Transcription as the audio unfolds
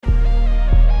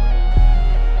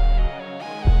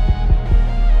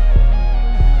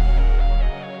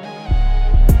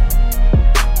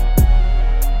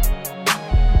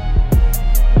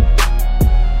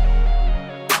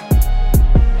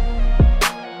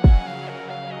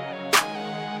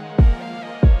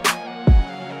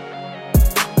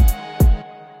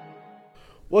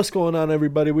What's going on,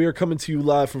 everybody? We are coming to you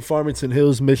live from Farmington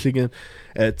Hills, Michigan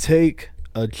at Take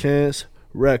a Chance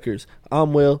Records.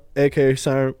 I'm Will, a.k.a.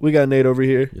 Siren. We got Nate over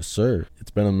here. Yes, sir. It's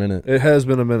been a minute. It has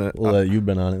been a minute. Well, you've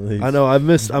been on at least. I know. I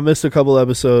missed a couple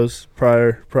episodes,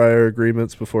 prior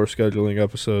agreements before scheduling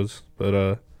episodes.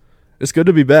 But it's good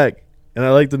to be back, and I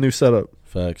like the new setup.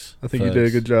 Facts. I think you did a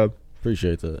good job.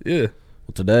 Appreciate that. Yeah.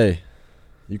 Well, today,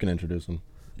 you can introduce him.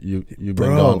 You've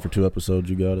been gone for 2 episodes.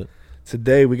 You got it.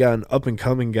 Today, we got an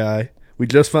up-and-coming guy. We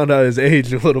just found out his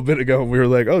age a little bit ago, and we were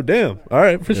like, oh, damn. All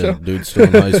right, for sure. Dude's still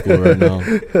in high school right now.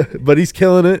 But he's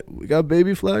killing it. We got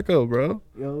baby Flacco, bro.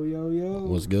 Yo.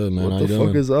 What's good, man? What How the you doing?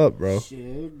 fuck is up, bro?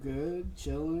 Shit, good,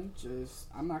 chilling. Just,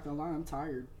 I'm not gonna lie, I'm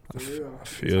tired. For real. I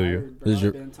feel you.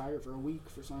 I've been tired for a week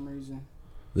for some reason.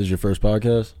 This is your first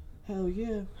podcast? Hell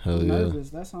yeah. Hell I'm yeah. nervous.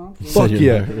 That's how I'm feeling. Fuck You're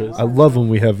yeah. nervous. I love when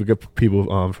we have good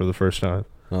people on for the first time.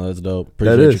 Oh, that's dope. That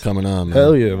Appreciate is. you coming on, man.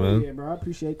 Hell yeah, man. Yeah, bro. I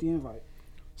appreciate the invite.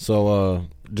 So,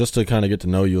 just to kind of get to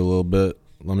know you a little bit,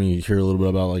 let me hear a little bit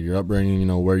about like your upbringing. You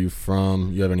know, where you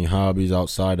from? You have any hobbies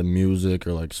outside of music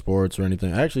or like sports or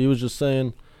anything? Actually, he was just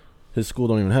saying his school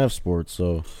don't even have sports.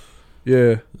 So,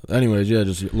 Yeah. anyways, yeah,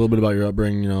 just a little bit about your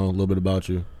upbringing. You know, a little bit about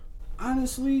you.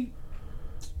 Honestly,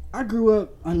 I grew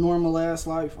up a normal ass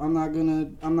life. I'm not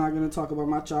gonna talk about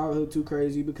my childhood too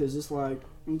crazy because it's like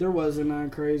there wasn't none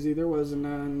crazy. There wasn't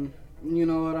none. You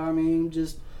know what I mean?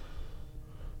 Just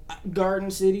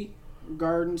Garden City.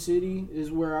 Garden City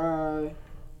is where I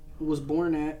was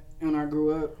born at and I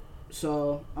grew up.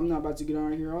 So I'm not about to get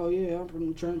on here. Oh yeah, I'm from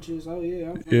the trenches. Oh yeah,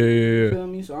 I'm from, Yeah. You feel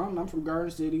me? So I'm from Garden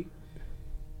City.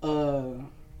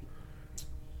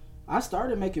 I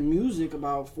started making music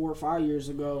about 4 or 5 years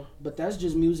ago, but that's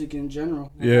just music in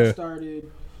general. And Yeah. I started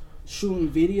shooting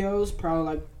videos probably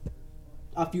like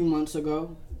a few months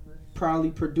ago. Probably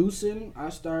producing, I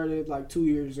started like 2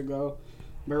 years ago.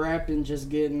 But rapping, just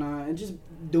getting on and just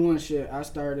doing shit, I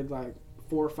started like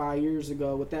 4 or 5 years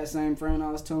ago with that same friend I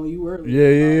was telling you earlier.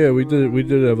 Yeah. We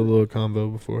did have a little combo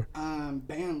before.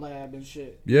 Band lab and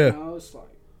shit. Yeah. You know, it's like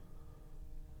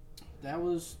that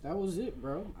was it,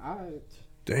 bro.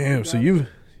 Damn. So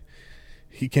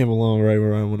he came along right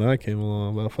around when I came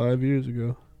along about 5 years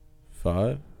ago.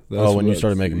 5? That's when you what-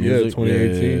 started making music? Yeah,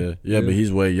 2018. Yeah, but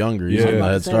he's way younger. He's Yeah. on the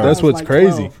head start. That's what's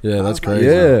crazy. Yeah, that's crazy.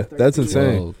 Yeah, that's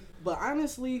insane. 12. But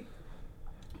honestly,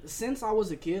 since I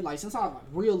was a kid, like since I was like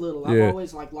real little, Yeah. I've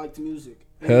always like liked music.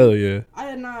 And Hell yeah. I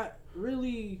had not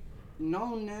really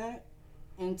known that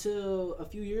until a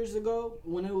few years ago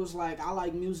when it was like I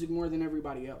like music more than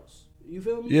everybody else. You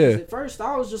feel me? 'Cause Yeah. At first,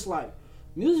 I was just like,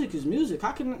 music is music.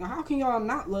 How can y'all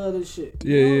not love this shit?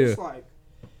 Yeah, yeah. It's like,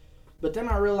 but then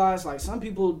I realized like some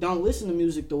people don't listen to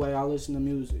music the way I listen to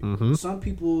music. Mhm. Some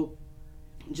people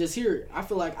just hear it. I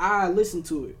feel like I listen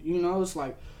to it. You know, it's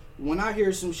like when I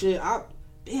hear some shit,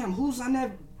 damn, who's on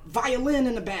that violin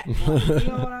in the back? Like, you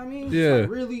know what I mean? Just, Yeah. like,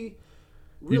 really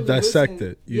You dissect listen.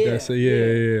 it. You dissect.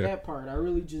 Yeah. That part, I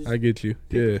really just I get you.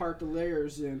 pick Yeah. apart the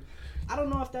layers, and I don't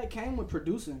know if that came with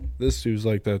producing. This dude's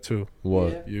like that too.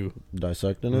 What? Yeah. You.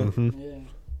 Dissecting it? Mhm. Yeah.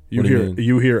 You What do you hear mean?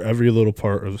 you hear every little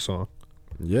part of the song.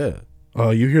 Yeah.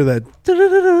 Oh, you hear that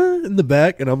da-da-da-da in the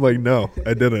back, and I'm like, no,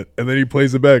 I didn't. And then he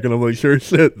plays it back, and I'm like, sure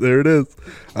shit, there it is.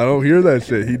 I don't hear that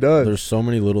shit. He does. There's so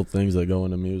many little things that go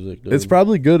into music, dude. It's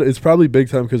probably good. It's probably big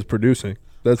time because producing.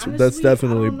 That's Honestly,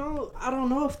 definitely. I don't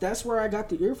know if that's where I got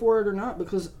the ear for it or not,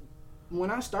 because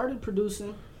when I started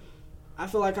producing, I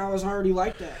feel like I was already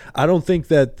like that. I don't think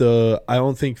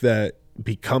that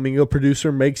becoming a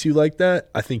producer makes you like that.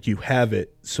 I think you have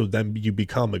it, so then you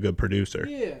become a good producer.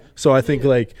 Yeah. So I think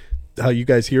like how you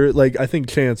guys hear it, like I think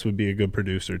Chance would be a good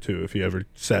producer too if he ever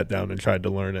sat down and tried to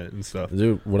learn it and stuff.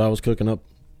 Dude, what I was cooking up,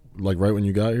 like right when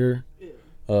you got here,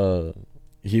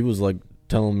 he was like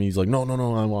telling me, he's like, no,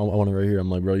 I want it right here.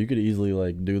 I'm like, bro, you could easily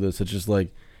like do this. It's just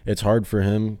like, it's hard for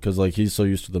him because like he's so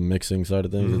used to the mixing side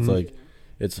of things. Mhm. It's like,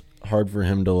 it's hard for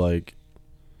him to like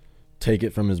take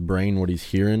it from his brain what he's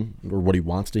hearing or what he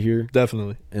wants to hear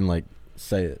Definitely. and like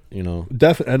say it, you know?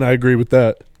 And I agree with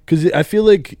that. Because I feel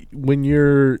like when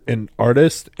you're an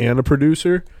artist and a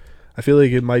producer, I feel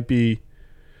like it might be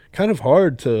kind of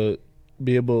hard to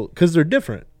be able, because they're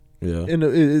different. Yeah. And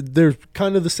they're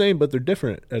kind of the same, but they're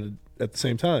different at the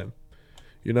same time.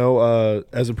 You know,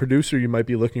 as a producer, you might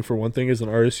be looking for one thing. As an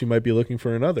artist, you might be looking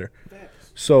for another.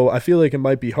 So I feel like it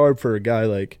might be hard for a guy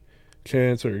like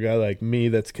Chance or a guy like me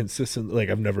that's consistent. Like,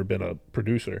 I've never been a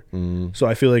producer. Mm. So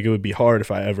I feel like it would be hard if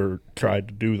I ever tried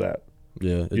to do that.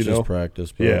 Yeah, it's You just know?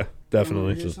 practice, bro. Yeah,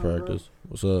 definitely. It's just Something, bro. practice.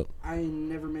 What's up? I ain't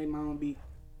never made my own beat.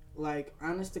 Like,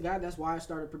 honest to God, that's why I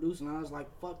started producing. I was like,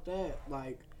 fuck that.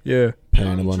 Like, Yeah.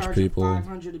 Paying a y'all bunch of charging people.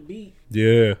 $500 a beat.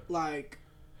 Yeah. Like,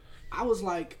 I was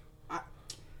like,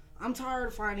 I'm tired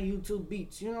of finding YouTube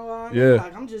beats. You know what I mean? Yeah.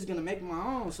 Like, I'm just gonna make my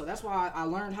own. So that's why I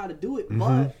learned how to do it.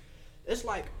 But it's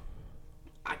like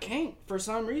I can't for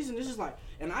some reason. It's just like,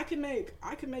 and I can make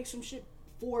some shit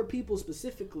for people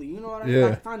specifically. You know what I mean? Yeah.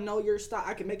 Like, if I know your style,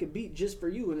 I can make a beat just for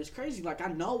you. And it's crazy. Like, I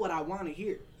know what I want to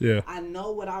hear. Yeah. I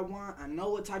know what I want. I know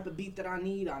what type of beat that I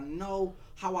need. I know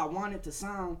how I want it to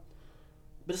sound.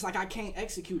 But it's like I can't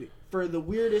execute it for the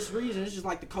weirdest reason. It's just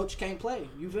like the coach can't play.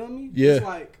 You feel me? Yeah. It's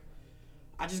like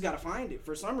I just gotta find it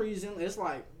for some reason. It's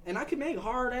like, and I can make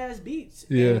hard ass beats.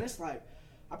 Yeah. And it's like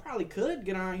I probably could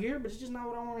get on here, but it's just not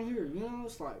what I want to hear. You know?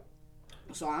 It's like,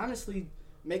 so honestly,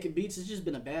 making beats has just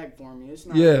been a bag for me. It's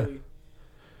not really.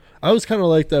 I was kind of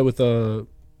like that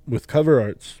with cover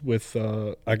arts. With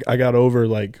I got over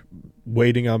like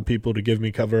waiting on people to give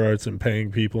me cover arts and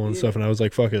paying people and stuff, and I was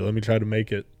like, fuck it, let me try to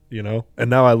make it. You know, and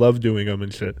now I love doing them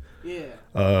and shit. Yeah.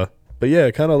 But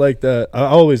yeah, kind of like that. I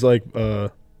always like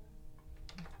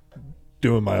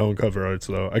doing my own cover arts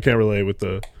though. I can't relate with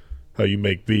the how you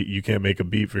make beat. You can't make a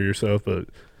beat for yourself, but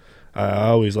I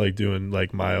always like doing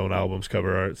like my own albums,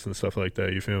 cover arts and stuff like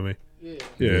that. You feel me? Yeah.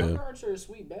 Cover arts are a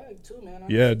sweet bag too, man.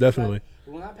 Yeah, definitely.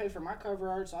 Like, when I pay for my cover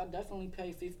arts, I definitely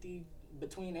pay 50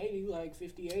 between 80, like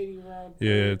 50, 80 around.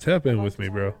 Yeah, tap in with me,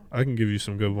 bro. I can give you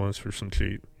some good ones for some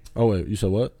cheap. Oh wait, you said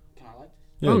what? Can I like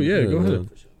this? Yeah, go ahead.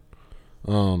 For sure.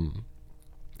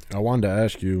 I wanted to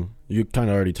ask you. You kind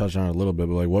of already touched on it a little bit,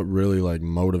 but like, what really like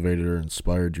motivated or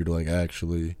inspired you to like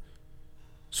actually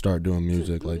start doing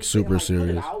music, like super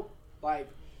serious? Put it out, like,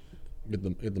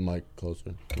 Get the mic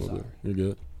closer a little bit. You're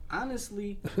good.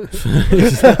 Honestly, putting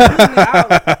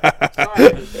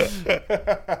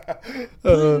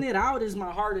it out is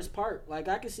my hardest part. Like,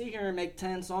 I can sit here and make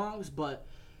 10 songs, but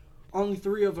only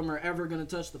 3 of them are ever gonna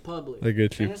touch the public. I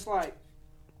get you. And it's like,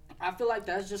 I feel like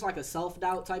that's just like a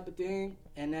self-doubt type of thing,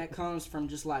 and that comes from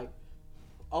just like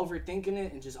overthinking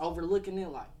it and just overlooking it.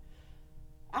 Like,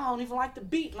 I don't even like the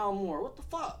beat no more. What the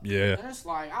fuck? Yeah. And it's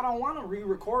like, I don't want to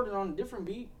re-record it on a different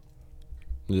beat.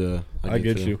 Yeah, I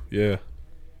get you. Yeah.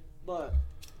 But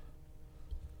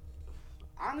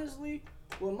honestly,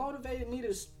 what motivated me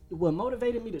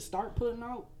to start putting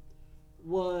out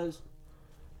was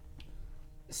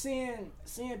seeing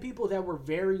people that were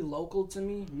very local to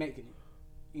me making it.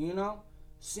 You know,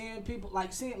 seeing people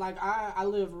I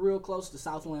live real close to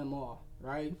Southland Mall,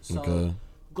 right? So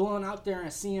going out there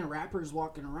and seeing rappers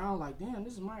walking around like, damn,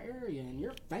 this is my area and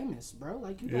you're famous, bro.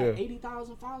 Like, you got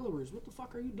 80,000 followers. What the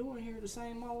fuck are you doing here at the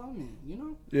same mall I'm in? You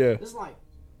know? Yeah. It's like,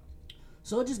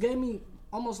 so it just gave me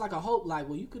almost like a hope, like,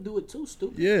 well, you could do it too,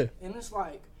 stupid. Yeah. And it's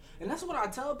like, and that's what I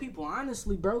tell people,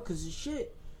 honestly, bro, because the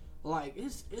shit, like,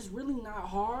 it's really not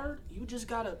hard. You just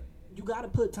gotta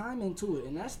put time into it,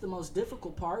 and that's the most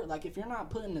difficult part. Like, if you're not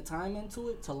putting the time into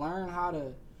it to learn how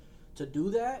to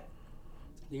do that,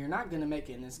 then you're not gonna make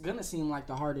it, and it's gonna seem like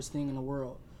the hardest thing in the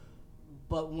world.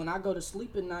 But when I go to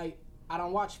sleep at night, I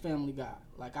don't watch Family Guy.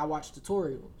 Like, I watch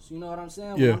tutorials. You know what I'm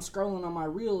saying? Yeah. When I'm scrolling on my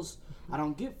reels, I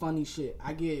don't get funny shit.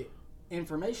 I get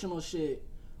informational shit.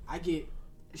 I get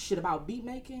shit about beat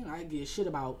making. I get shit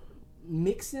about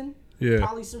mixing. Yeah.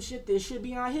 Probably some shit that should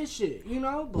be on his shit, you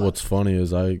know? But What's funny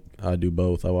is I do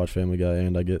both. I watch Family Guy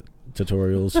and I get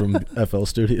tutorials from FL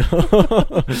Studio.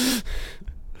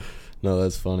 No,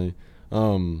 that's funny.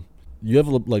 You have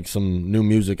like some new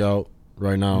music out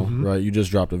right now, right? You just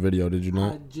dropped a video, did you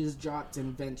not? I just dropped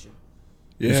Invention.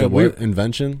 You Yeah, said what?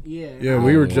 Invention? Yeah. Yeah,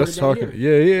 we were just talking.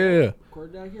 Yeah.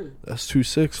 Recorded out here. That's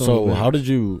 2-6. So how did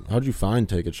you find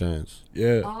Take a Chance?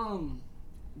 Yeah.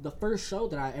 The first show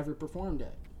that I ever performed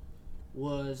at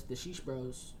was the Sheesh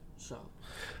Bros show.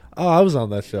 Oh, I was on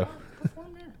that show. I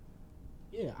performed there.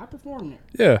 Yeah, I performed there.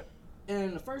 Yeah.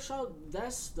 And the first show,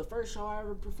 that's the first show I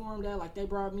ever performed at. Like, they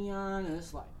brought me on, and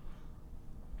it's like,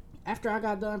 after I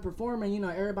got done performing, you know,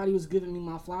 everybody was giving me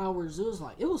my flowers. It was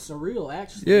surreal,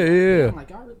 actually. Yeah. I'm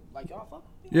like, y'all fuck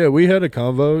with me? Yeah, we had a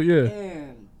convo. Yeah.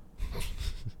 And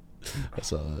I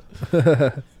saw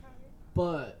that.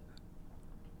 but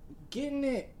getting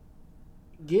it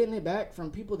back from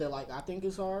people that, like, I think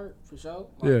is hard, for sure.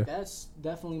 Like, that's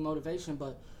definitely motivation.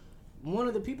 But one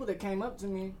of the people that came up to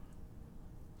me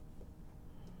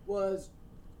was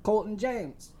Colton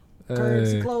James.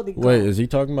 Currency Clothing. Wait, is he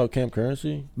talking about Camp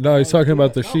Currency? No, he's talking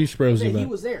about the Sheesh Bros He event.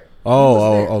 was there.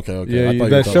 Okay. Yeah, I thought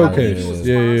that you were talking showcase. about-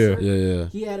 Yeah. Yeah.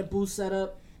 He had a booth set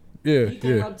up. Yeah. He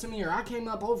came up to me, or I came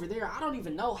up over there. I don't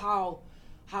even know how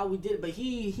we did it, but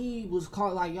he was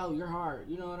called like, yo, you're hard.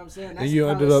 You know what I'm saying? That's And you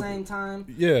probably ended up the same time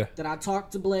Yeah. that I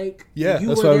talked to Blake. Yeah, You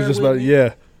that's were what I was there just with about. me.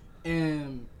 Yeah.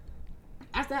 And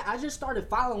after that, I just started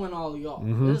following all of y'all.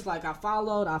 It's like I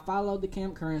followed the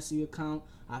Camp Currency account.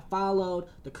 I followed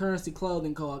the Currency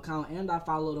Clothing Co. account, and I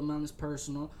followed him on his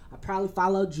personal. I probably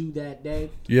followed you that day.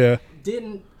 Yeah.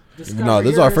 Didn't discover No,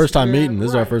 this is your our first time Instagram. meeting. This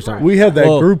is our first time. We had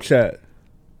that group chat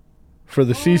for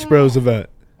the Sheesh Bros event.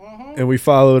 And I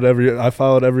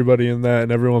followed everybody in that,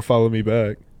 and everyone followed me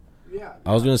back. Yeah.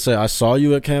 I was gonna say I saw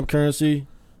you at Camp Currency,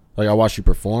 like I watched you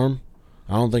perform.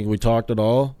 I don't think we talked at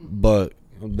all, but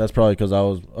that's probably because I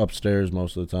was upstairs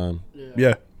most of the time.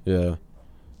 Yeah. No,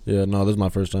 this is my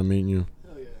first time meeting you.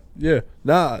 Hell yeah. Yeah.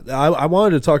 Nah, I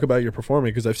wanted to talk about your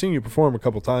performing because I've seen you perform a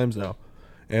couple times now,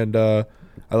 and I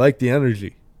like the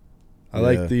energy. I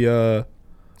like the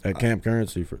at Camp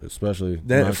Currency, especially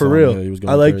that, for real. He was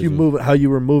going I like crazy. you moving, how you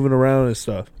were moving around and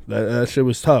stuff. That shit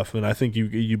was tough, and I think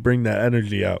you bring that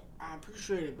energy out. I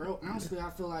appreciate it, bro. Honestly, I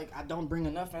feel like I don't bring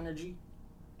enough energy.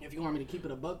 If you want me to keep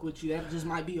it a buck with you, that just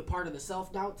might be a part of the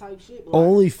self-doubt type shit. But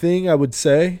Only thing I would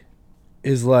say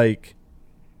is like,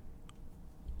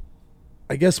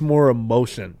 I guess more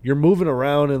emotion. You're moving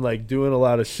around and like doing a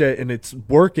lot of shit, and it's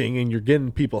working, and you're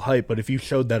getting people hyped. But if you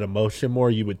showed that emotion more,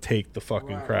 you would take the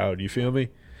fucking crowd. You feel me?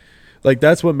 Like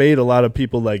that's what made a lot of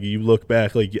people like you look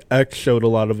back. Like X showed a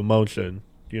lot of emotion,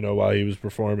 while he was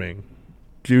performing.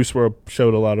 Juice WRLD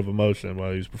showed a lot of emotion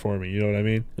while he was performing. You know what I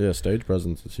mean? Yeah, stage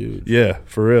presence is huge. Yeah,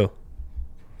 for real.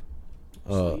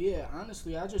 So yeah,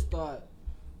 honestly, I just thought,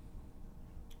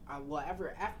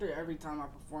 after every time I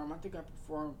perform, I think I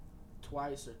performed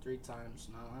twice or 3 times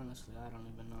now. Honestly, I don't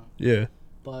even know. Yeah.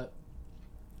 But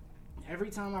every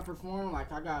time I perform,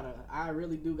 like I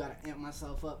really do gotta amp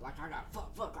myself up. Like I got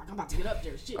fuck, like I'm about to get up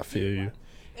there. Shit. I feel you. Like,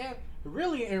 and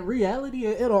really, in reality,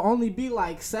 it'll only be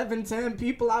like 7-10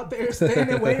 people out there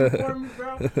standing waiting for me,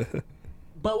 bro.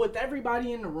 But with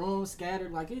everybody in the room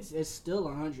scattered, like it's still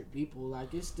 100 people.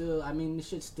 Like it's still, I mean, this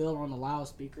shit's still on the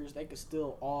loudspeakers. They could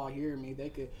still all hear me. They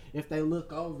could, if they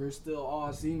look over, still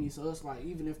all see me. So it's like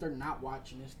even if they're not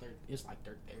watching, it's like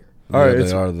they're there. All right,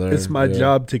 they are there. It's my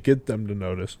job to get them to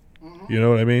notice. You know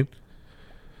what I mean?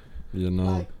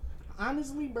 Like,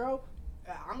 honestly, bro,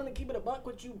 I'm gonna keep it a buck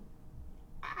with you.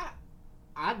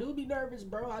 I do be nervous,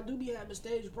 bro. I do be having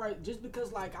stage fright just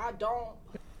because, like, I don't.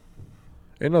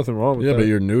 Ain't nothing wrong with that. Yeah, but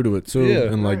you're new to it too,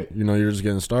 and right. you're just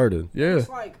getting started. Yeah. It's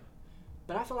like,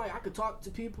 but I feel like I could talk to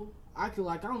people. I could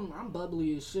like I'm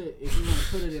bubbly as shit if you want to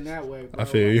put it in that way, bro. I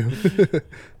feel you.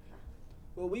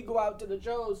 When we go out to the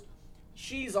shows,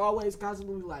 she's always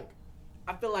constantly like,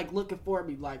 I feel like looking for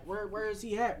me, like where is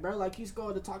he at, bro? Like he's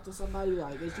going to talk to somebody,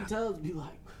 like, and she tells me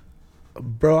like.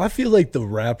 Bro, I feel like the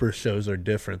rapper shows are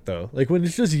different though. Like when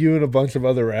it's just you and a bunch of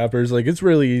other rappers, like it's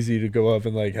really easy to go up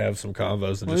and like have some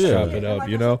convos and just chop it up, like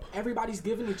you know? Everybody's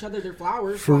giving each other their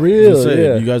flowers. For like, real, Say,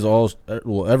 yeah. you guys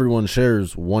everyone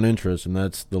shares one interest, and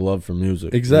that's the love for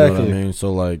music. Exactly. You know what I mean?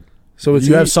 So like, So it's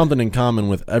you have something in common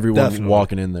with everyone Definitely.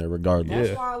 walking in there, regardless.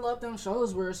 That's why I love them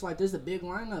shows where it's like there's a big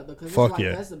lineup because Fuck it's like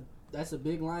yeah. that's a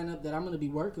big lineup that I'm gonna be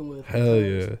working with. Hell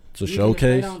because yeah. It's a even showcase.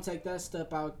 If they don't take that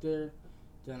step out there,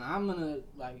 then I'm gonna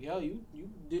like, yo, you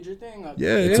did your thing. Up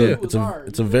Yeah, there. yeah.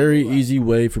 It's a very easy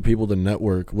way for people to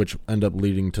network, which end up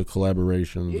leading to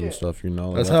collaborations and stuff. You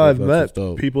know, That's how I've met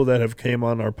dope. people that have came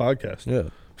on our podcast.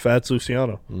 Yeah, Fats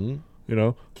Luciano. mm-hmm. You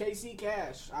know? KC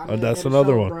Cash. That's at a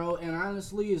another show, one. bro. And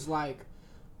honestly, it's like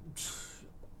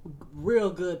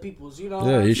real good peoples. You know?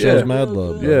 Yeah, he Like, shows real mad good.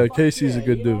 love, bro. Yeah, Fuck KC's a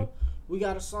good you dude. know? We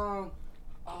got a song.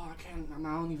 Oh, I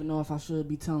don't even know if I should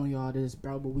be telling y'all this,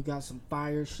 bro. But we got some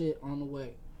fire shit on the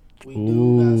way. We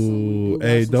Ooh, got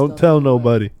hey, some don't stuff tell on the way.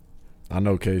 nobody. I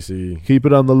know Casey. Keep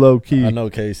it on the low key. I know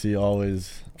Casey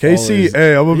always. Casey,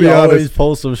 hey, I'm gonna he be always honest.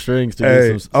 pulls some strings to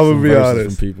Hey, get some I'm gonna be verses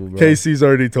honest. from people, bro. Casey's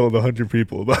already told 100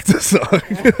 people about this song.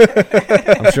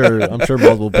 I'm sure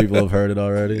multiple people have heard it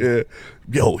already. Yeah.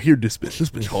 Yo, hear this bitch. This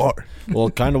bitch hard.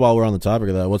 Well, kind of while we're on the topic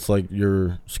of that, what's like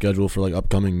your schedule for like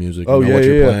upcoming music? Oh, yeah, what's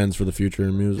your yeah. plans for the future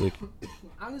in music?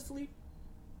 Honestly,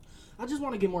 I just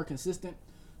want to get more consistent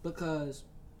because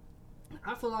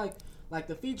I feel like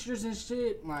the features and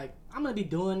shit, like I'm gonna be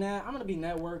doing that. I'm gonna be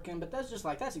networking, but that's just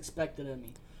like that's expected of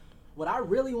me. What I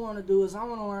really want to do is I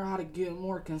want to learn how to get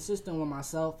more consistent with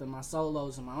myself and my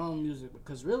solos and my own music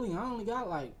because really I only got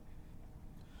like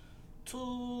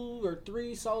 2 or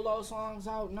 3 solo songs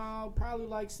out now, probably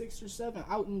like 6 or 7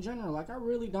 out in general. Like I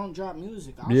really don't drop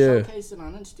music. I'll showcase it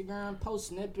on Instagram, post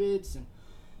snippets, and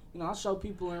you know I'll show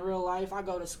people in real life. I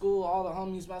go to school, all the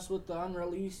homies mess with the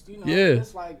unreleased. You know,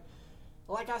 it's like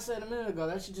I said a minute ago,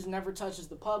 that shit just never touches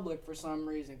the public for some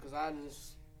reason because I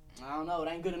don't know,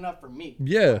 it ain't good enough for me.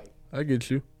 Yeah, I get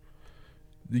you.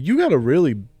 You got a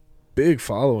really big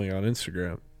following on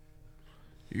Instagram.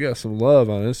 You got some love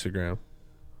on Instagram.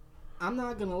 I'm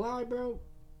not gonna lie, bro.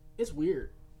 It's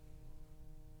weird.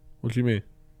 What do you mean?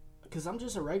 Cause I'm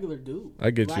just a regular dude.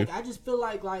 I get you. I just feel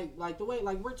like the way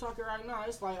we're talking right now.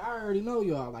 It's like I already know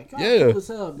y'all. Like y'all Yeah. cool as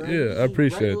hell, bro. Yeah, I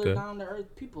appreciate regular, that. down to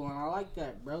earth people, and I like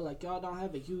that, bro. Like y'all don't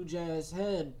have a huge ass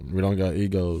head. We don't got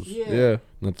egos. Yeah. Yeah.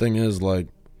 And the thing is, like,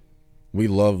 we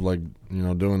love, like, you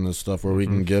know, doing this stuff where we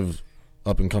can give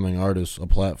up and coming artists a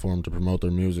platform to promote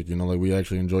their music. You know, like, we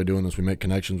actually enjoy doing this. We make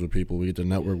connections with people. We get to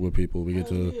network with people. We get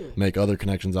to make other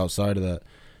connections outside of that.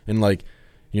 And, like,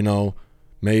 you know,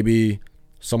 maybe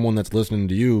someone that's listening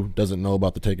to you doesn't know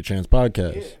about the Take a Chance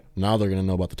podcast. Yeah. Now they're going to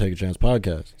know about the Take a Chance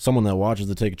podcast. Someone that watches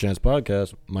the Take a Chance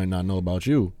podcast might not know about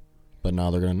you, but now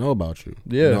they're going to know about you.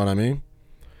 Yeah. You know what I mean?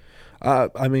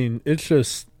 I mean, it's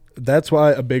just, that's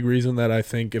why a big reason that I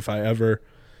think if I ever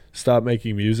stop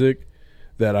making music,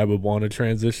 that I would want to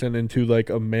transition into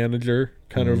like a manager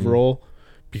kind of role,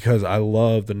 because I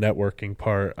love the networking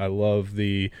part. I love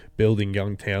the building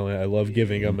young talent. I love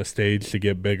giving them a stage to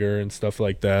get bigger and stuff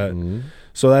like that.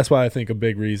 So that's why I think a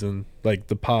big reason, like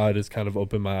the pod has kind of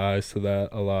opened my eyes to that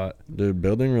a lot. Dude,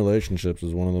 building relationships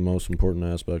is one of the most important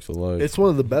aspects of life. It's one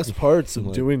of the best parts of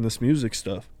Like, doing this music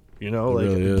stuff. You know, it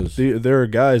like really is. there are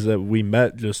guys that we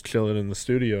met just chilling in the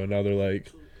studio, and now they're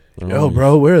like, They're "Yo, homies.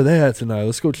 bro, where are they at tonight?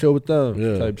 Let's go chill with them."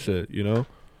 Yeah. Type shit. You know?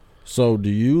 So, do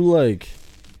you like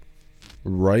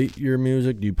write your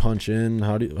music? Do you punch in?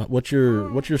 What's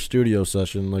your studio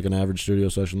session, like an average studio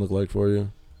session, look like for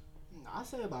you? I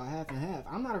say about half and half.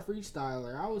 I'm not a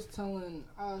freestyler. I was telling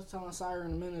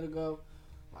Siren a minute ago,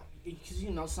 like, because you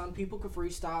know some people could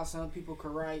freestyle, some people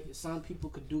could write, some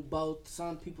people could do both,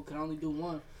 some people could only do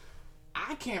one.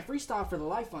 I can't freestyle for the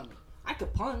life of me. I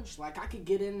could punch, like I could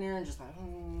get in there and just like,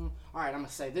 all right, I'm gonna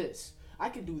say this. I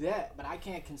could do that, but I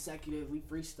can't consecutively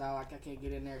freestyle. Like I can't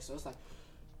get in there. So it's like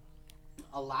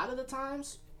a lot of the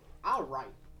times I'll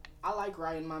write. I like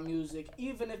writing my music,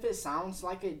 even if it sounds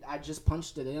like I just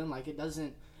punched it in. Like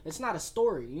it's not a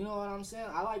story. You know what I'm saying?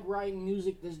 I like writing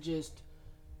music that's just,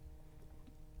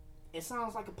 it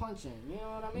sounds like a punch in. You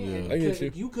know what I mean? Yeah. And I get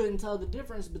you. you couldn't tell the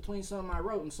difference between something I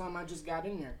wrote and something I just got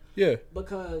in there. Yeah.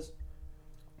 Because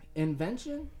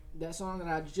Invention, that song that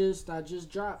I just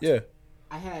dropped, Yeah.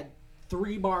 I had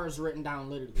 3 bars written down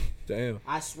literally. Damn.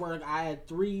 I swear I had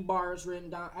 3 bars written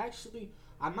down. Actually,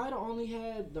 I might have only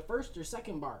had the first or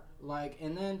second bar. Like,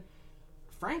 and then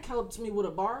Frank helped me with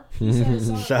a bar. He said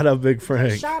something. Shout out Big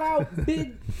Frank. Shout out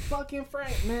Big fucking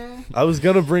Frank, man. I was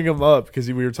gonna bring him up because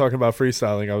we were talking about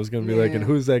freestyling. I was gonna be like, Yeah. "And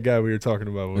who's that guy we were talking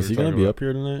about?" when Is we he were gonna talking be about- up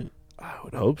here tonight? I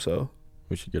would hope so.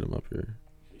 We should get him up here.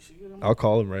 I'll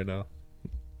call him right now.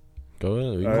 Go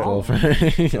ahead. We All can right. call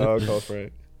Frank. I'll call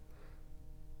Frank.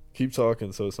 Keep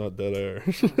talking so it's not dead air.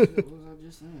 What was I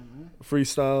just saying, man?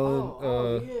 Freestyling.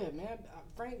 Oh, yeah, man.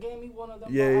 Frank gave me one of them.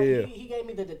 Yeah, bars. yeah. He gave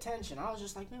me the detention. I was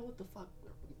just like, man, what the fuck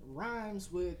rhymes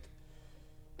with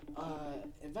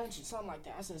invention? Something like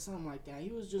that. I said something like that. He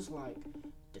was just like,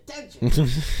 detention.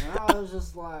 And I was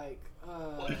just like,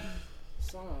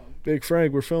 son. Big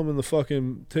Frank, we're filming the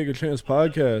fucking Take a Chance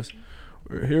podcast.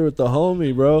 We're here with the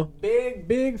homie, bro.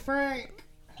 Big Frank.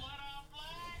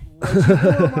 What you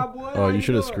doing, my boy? Oh, How you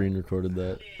should have doing? screen recorded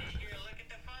that.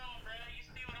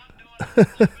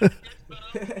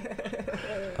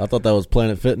 I thought that was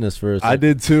Planet Fitness for a second. I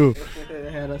did too.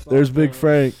 Had us There's all Big covered.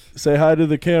 Frank. Say hi to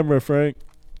the camera, Frank.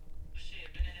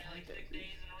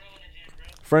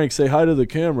 Frank, say hi to the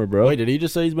camera, bro. Wait, did he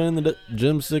just say he's been in the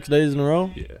gym 6 days in a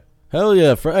row? Yeah. Hell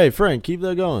yeah. Hey, Frank, keep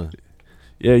that going.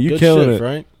 Yeah, you Good killing shit, it.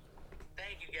 Frank.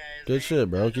 Thank you guys. Good shit,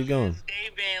 bro. Keep going.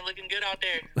 Dave band looking good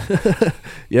out there.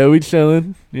 Yeah, we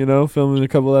chilling, you know, filming a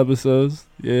couple episodes.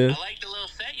 Yeah. I like the little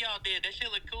set y'all did. That shit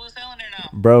look cool as hell in there now.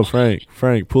 Bro,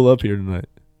 Frank, pull up here tonight.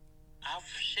 Oh,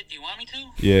 shit, do you want me to?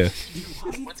 Yeah.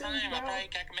 What time? I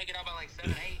can make it out by like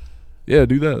 7, 8. Yeah,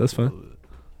 do that. That's fine.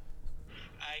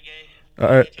 Alright, gay. All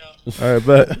right. All right,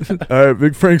 bet. All right,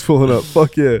 Big Frank's pulling up.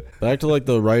 Fuck yeah. Back to like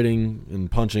the writing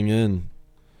and punching in.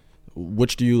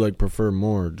 Which do you like prefer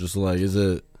more? Just like, is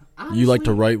it you like to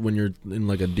Honestly, write when you're in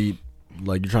like a deep,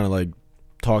 like you're trying to like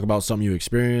talk about something you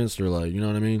experienced, or like, you know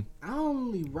what I mean? I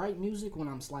only write music when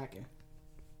I'm slacking.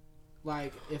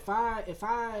 Like if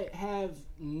I have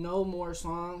no more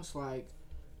songs like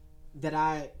that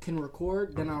I can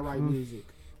record, then I'll write music.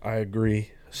 I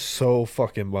agree so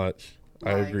fucking much.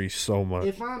 I Like, agree so much.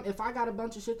 If I got a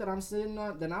bunch of shit that I'm sitting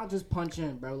on, then I'll just punch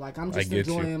in, bro. Like I'm I just get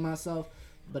you. enjoying myself.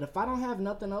 But if I don't have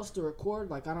nothing else to record,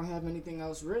 like I don't have anything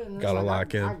else written, it's Gotta like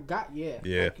lock in. I got yeah,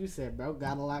 like you said, bro.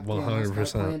 Gotta lock in. I 100%.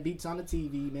 start playing beats on the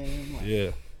TV, man. Like,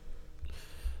 Yeah.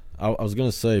 I was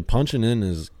gonna say punching in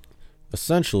is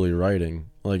essentially writing.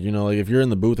 Like, you know, like if you're in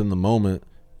the booth in the moment,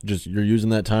 just you're using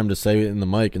that time to say it in the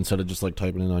mic instead of just like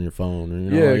typing it on your phone. Or, you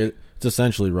know, Yeah. like it's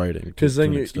essentially writing. Because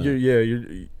then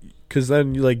because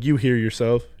then you hear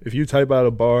yourself. If you type out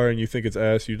a bar and you think it's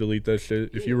ass, you delete that shit.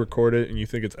 If you record it and you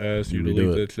think it's ass, you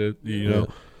delete that shit. You know.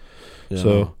 Yeah, So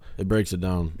no, it breaks it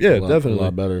down. Yeah, a lot, definitely a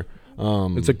lot better.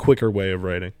 It's a quicker way of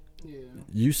writing. Yeah.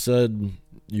 You said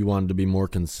you wanted to be more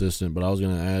consistent, but I was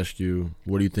going to ask you,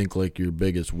 what do you think like your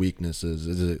biggest weakness is?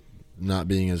 Is it not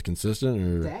being as consistent,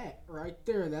 or That right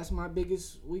there, that's my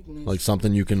biggest weakness. like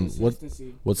something you can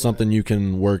Consistency. what's something you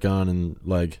can work on and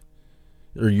like,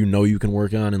 or you can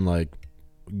work on and like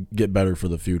get better for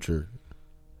the future?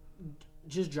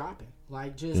 Just dropping.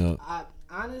 Like, just, Yeah. I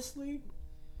honestly,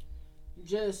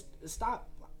 just stop.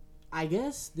 I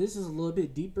guess this is a little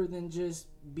bit deeper than just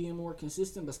being more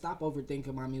consistent, but stop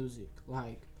overthinking my music.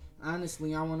 Like,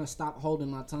 honestly, I want to stop holding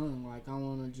my tongue. Like, I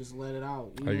want to just let it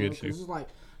out. You I know? get you. 'Cause it's like,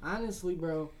 honestly,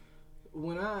 bro,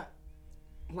 when I,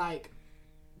 like,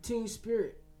 Teen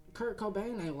Spirit, Kurt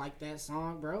Cobain ain't like that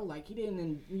song, bro. Like, he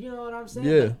didn't, you know what I'm saying?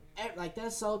 Yeah. Like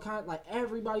that's so kind. Like,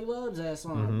 everybody loves that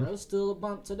song, bro. It's still a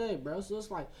bump today, bro. So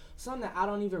it's like something that I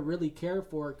don't even really care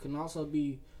for can also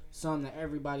be something that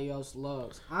everybody else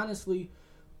loves. Honestly,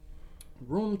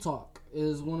 Room Talk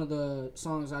is one of the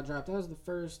songs I dropped. That was the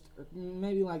first,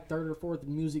 maybe like third or fourth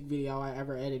music video I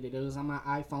ever edited. It was on my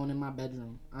iPhone in my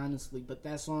bedroom, honestly. But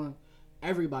that song,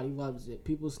 everybody loves it.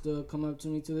 People still come up to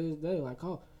me to this day like,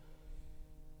 oh,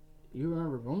 you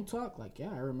remember Room Talk? Like,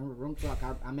 yeah, I remember Room Talk.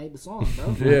 I made the song,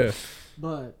 bro. Yeah.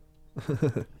 But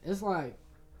it's like,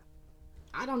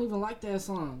 I don't even like that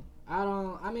song. I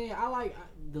like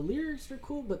the lyrics are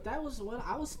cool, but that was when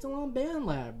I was still on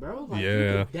BandLab, bro. Like, Yeah.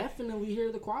 you could definitely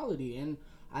hear the quality, and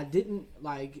I didn't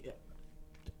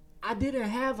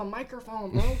have a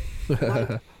microphone, bro.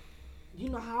 Like, you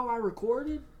know how I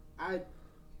recorded?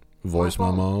 Voice my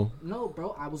phone. memo. No,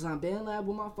 bro. I was on BandLab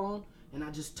with my phone, and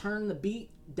I just turned the beat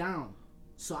down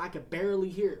so I could barely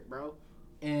hear it, bro.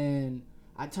 And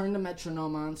I turned the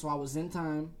metronome on so I was in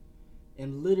time.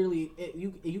 And literally,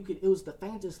 it was the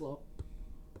faintest low.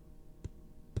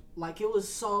 Like, it was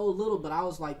so little, but I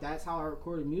was like, that's how I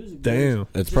recorded music. Damn.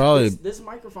 It's Just probably this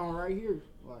microphone right here.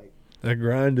 Like, That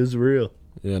grind is real.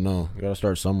 you gotta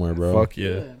start somewhere, bro. Fuck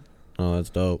yeah. Oh, that's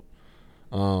dope.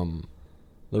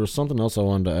 There was something else I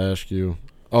wanted to ask you.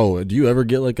 Oh, do you ever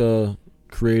get like a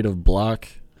creative block?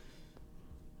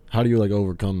 How do you like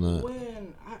overcome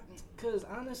that? Because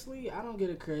honestly, I don't get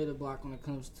a creative block when it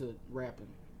comes to rapping.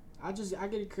 I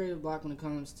get a creative block when it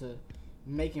comes to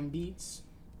making beats,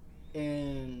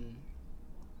 and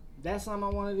that's something I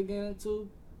wanted to get into.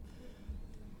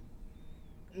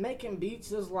 Making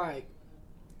beats is like,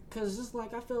 cause it's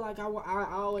like I feel like I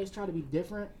always try to be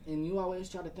different, and you always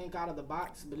try to think out of the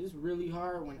box, but it's really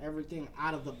hard when everything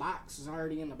out of the box is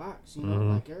already in the box. You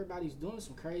know, like everybody's doing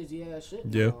some crazy ass shit.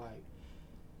 Yeah. Like,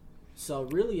 so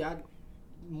really,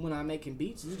 when I'm making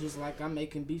beats, it's just like I'm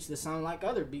making beats that sound like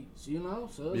other beats, you know?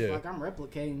 So it's like I'm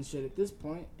replicating shit at this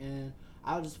point, and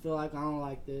I just feel like I don't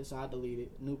like this, so I delete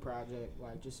it. New project,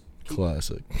 like, just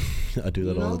Classic. I do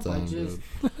that all the time. Like, just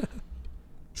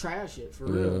trash it for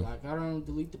real. Like, I don't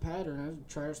delete the pattern, I just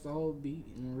trash the whole beat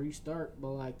and restart. But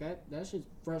like that shit's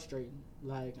frustrating.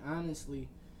 Like, honestly,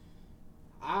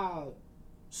 I'll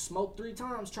smoke 3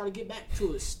 times, try to get back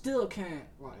to it, still can't.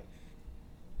 Like,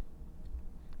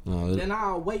 then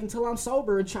I'll wait until I'm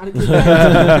sober and try to get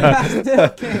back to it. I still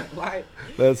can't. Like,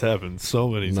 That's happened so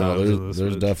many times. in this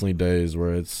There's bitch. definitely days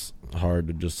where it's hard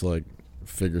to just like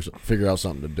figure out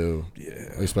something to do. Yeah.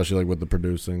 Especially like with the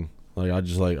producing. Like, I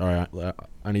just like, all right,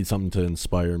 I need something to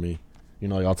inspire me. You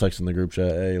know, like I'll text in the group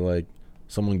chat, hey, like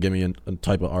someone give me a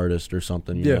type of artist or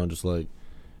something. You know, just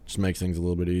makes things a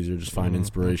little bit easier. Just find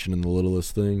inspiration in the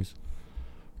littlest things.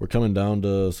 We're coming down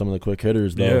to some of the quick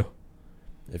hitters though. Yeah.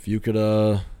 If you could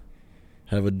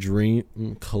have a dream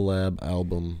collab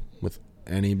album with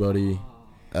anybody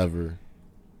ever,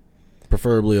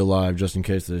 preferably alive, just in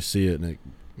case they see it and it,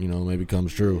 maybe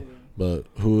comes true. But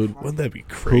Wouldn't that be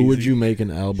crazy? who would you make an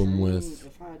album with?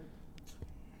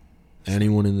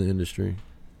 Anyone in the industry.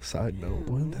 Side note,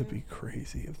 wouldn't that be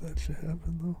crazy if that shit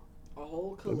happened though? A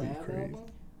whole That'd be collab crazy. album?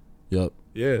 Yep.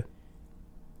 Yeah.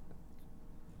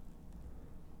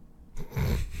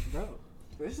 Bro,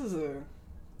 this is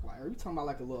are you talking about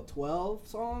like a little 12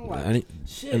 song? Like,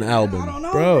 an album. I don't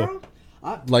know, Bro.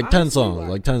 Like 10 songs.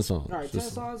 Like 10 songs. All right, 10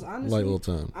 songs. Honestly, like little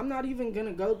 10. I'm not even going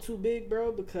to go too big,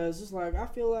 bro, because it's like I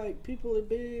feel like people are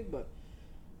big, but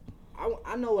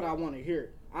I know what I want to hear.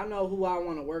 I know who I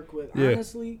want to work with. Yeah.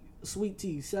 Honestly, Sweet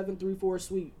Tea, 734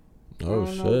 Sweet. Oh, I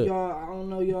shit. don't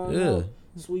know y'all Yeah. know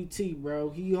Sweet Tea, bro.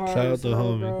 He hard Shout out as to hell,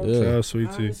 homie. bro. Yeah. Shout out Sweet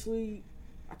Tea. Honestly,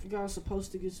 I think I was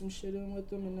supposed to get some shit in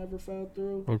with him and never fell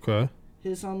through. Okay.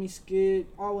 His homie Skid,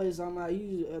 always on my.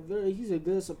 He's a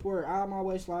good supporter. I'm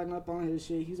always sliding up on his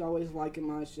shit. He's always liking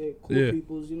my shit. Cool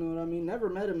peoples, you know what I mean. Never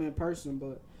met him in person,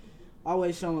 but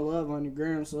always showing love on the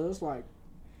gram. So it's like,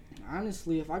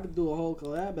 honestly, if I could do a whole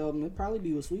collab album, it'd probably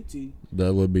be with Sweet Tea.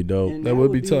 That would be dope. And that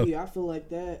would be tough. I feel like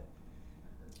that.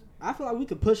 I feel like we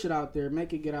could push it out there,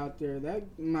 make it get out there.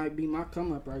 That might be my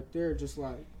come up right there. Just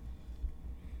like,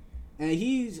 and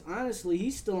he's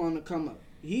still on the come up.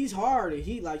 He's hard.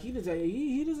 He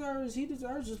deserves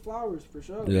his flowers for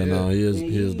sure. Yeah, no, he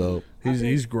is dope.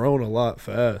 He's grown a lot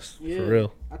fast, for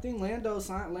real. I think Lando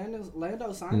signed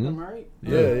him, right?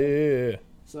 Yeah.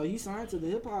 So he signed to the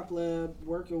Hip Hop Lab,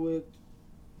 working with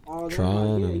all them.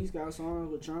 Tron. Like, he's got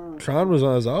songs with Tron. Tron was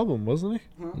on his album, wasn't he?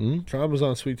 Huh? Tron was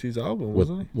on Sweet Tea's album,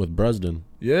 wasn't he? With Bresden.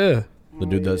 Yeah. The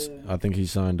dude that's, I think he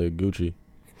signed to Gucci.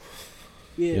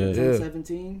 Yeah, Yeah.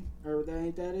 1017 or that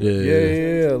ain't that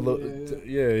it?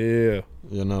 Yeah.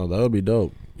 You know, that would be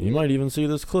dope. You might even see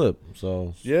this clip.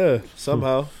 So Yeah,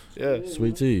 somehow. Yeah.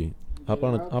 Sweet Tea, hop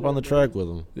on the track with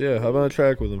him. Yeah, hop on a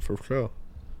track with him for sure.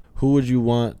 Who would you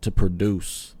want to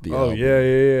produce the album?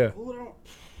 Yeah. Hold on.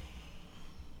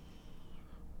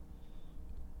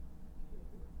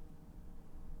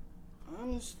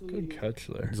 Honestly, Good catch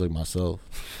there. It's like myself.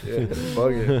 Yeah,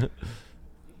 bug it.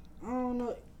 I don't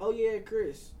know. Oh yeah,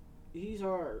 Chris. He's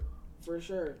hard for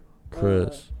sure.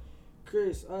 Chris.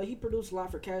 He produced a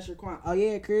lot for Casher Quan. Oh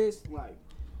yeah, Chris. Like,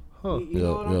 Huh. you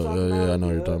know what I'm talking about? Yeah, I know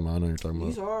what you're talking about.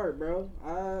 He's hard, bro.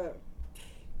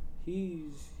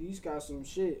 He's got some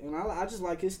shit, and I just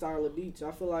like his style of beats.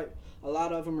 I feel like a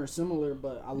lot of them are similar,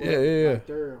 but I love like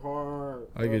they're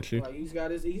hard. Bro. I get you. Like he's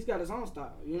got his own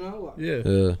style, you know. Like,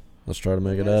 Yeah. Let's try to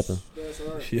make it happen. That's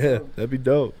hard. Yeah, that'd be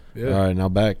dope. Yeah. All right, now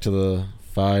back to the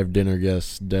 5 dinner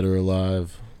guests, dead or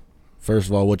alive. First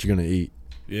of all, what you gonna eat?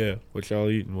 Yeah. What y'all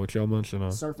eating? What y'all munching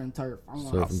on? Surf and turf. I want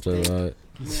Surf and turf, steak. all right.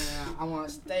 Yeah, I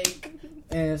want steak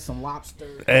and some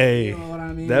lobster. Hey, You know what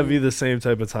I mean? that'd be the same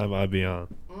type of time I'd be on.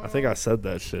 I think I said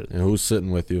that shit. And who's sitting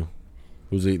with you?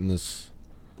 Who's eating this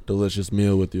delicious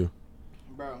meal with you?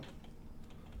 Bro.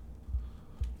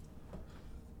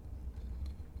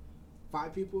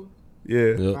 5 people? Yeah.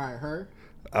 Yep. All right, her.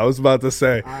 I was about to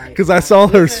say, All right. because I saw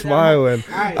her Listen, smiling.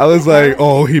 all right. I was like,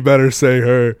 oh, he better say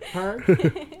her. Her.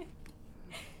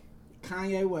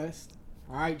 Kanye West.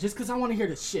 All right, just because I want to hear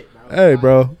the shit, bro. Hey, Like,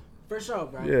 bro. For sure,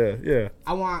 bro. Yeah.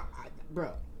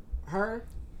 Bro. Her.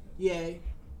 Yeah.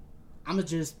 I'm going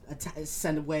to just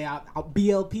send it way out.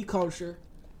 BLP culture.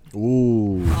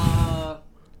 Ooh. Like,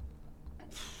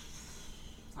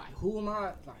 who am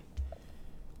I? Like,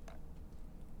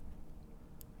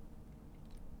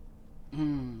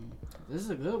 this is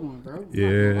a good one, bro.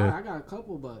 Yeah. I got a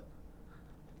couple, but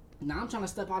now I'm trying to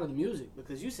step out of the music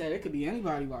because you said it could be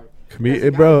anybody. Like, It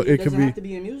could doesn't be. have to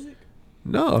be in music.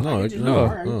 No. No, just know,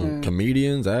 alright, then.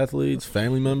 Comedians, athletes,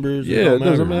 family members. Yeah, it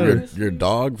doesn't matter. Your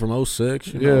dog from 06.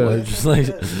 You know, Yeah. like, just like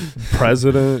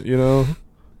President,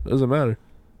 doesn't matter.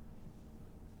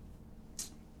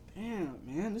 Damn,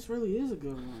 man, this really is a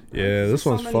good one. Bro. Yeah, this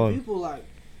one's fun.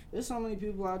 There's so many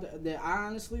people out there that I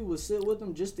honestly would sit with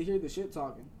them just to hear the shit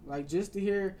talking, just to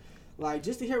hear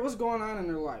what's going on in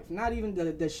their life. Not even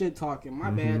the shit talking.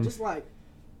 My bad. Just like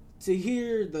to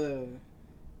hear the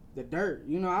dirt.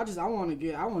 I want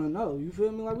to know. You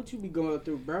feel me? Like what you be going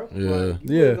through, bro? Yeah. Like,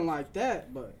 you living like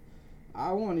that, but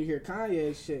I want to hear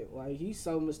Kanye shit. Like he's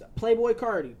so Playboy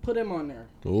Cardi. Put him on there.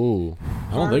 ooh.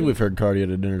 I don't think we've heard Cardi at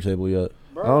a dinner table yet.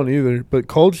 Bro. I don't either. But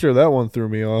Culture, that one threw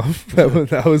me off.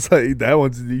 that was like, that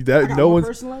one's, I got no one one's.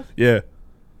 person left. Yeah.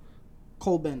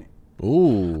 Cole Bennett.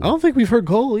 Ooh. I don't think we've heard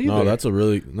Cole either. No, that's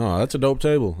a dope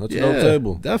table. That's a dope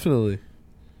table. Definitely.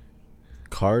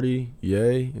 Cardi,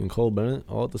 Ye, and Cole Bennett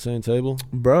all at the same table.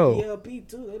 Bro. ELP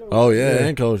too. They don't Oh yeah, Yeah.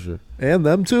 and Kosher. And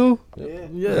them two?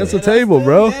 Yeah. That's a table,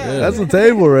 bro. Yeah. That's a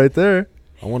table right there.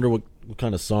 I wonder what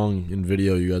kind of song and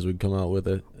video you guys would come out with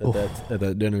at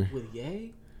that dinner. With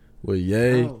Ye? With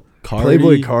Ye, Oh. Cardi,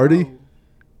 Playboy Cardi? Oh,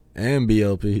 and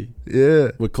BLP. Yeah.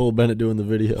 With Cole Bennett doing the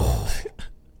video.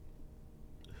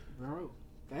 bro,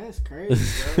 that's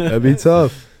crazy, bro. That'd be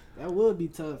tough. That would be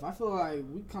tough. I feel like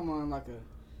we come on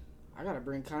I gotta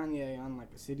bring Kanye on like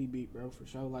a city beat, bro, for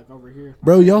sure. Like over here.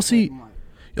 Bro, y'all see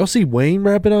Wayne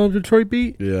rapping on a Detroit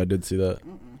beat? Yeah, I did see that.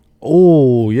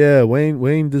 Oh, yeah.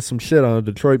 Wayne did some shit on a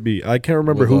Detroit beat. I can't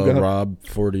remember With, who got Rob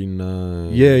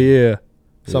 49. Yeah.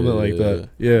 Something like Yeah. that.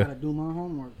 Yeah. gotta do my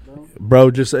homework, bro.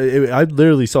 Bro, I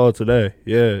literally saw it today.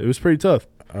 Yeah, it was pretty tough.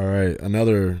 All right,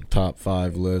 another top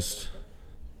 5 list.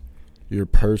 Your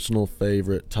personal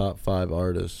favorite top 5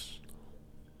 artists.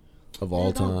 of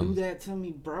all Don't time. do that to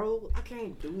me, bro. I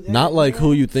can't do that. Not like man.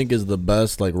 who you think is the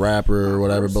best, like rapper or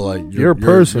whatever, but like Your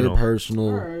personal. your personal,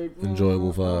 All right,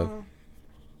 enjoyable vibe.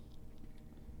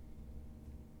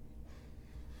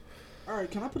 All right,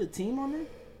 can I put a team on there?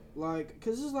 Like,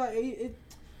 cause it's like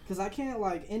cause I can't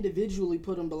like individually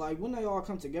put them, but like when they all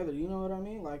come together, you know what I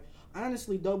mean? Like,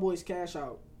 honestly, Doughboy's Cash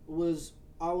Out was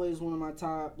always one of my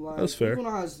top. Like, That's fair. even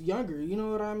when I was younger, you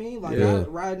know what I mean? Like, Yeah.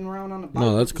 riding around on the bike.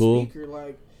 No, that's with the cool. Speaker,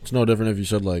 like, It's no different if you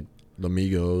said like the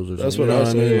Migos or something. That's you what know I was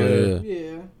I mean? saying, Like,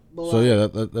 yeah. But So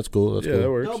like, yeah, that's cool. That's Yeah, cool.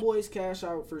 that works. Doughboy's Cash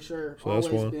Out for sure. So that's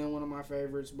Always one. been one of my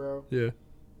favorites, bro. Yeah.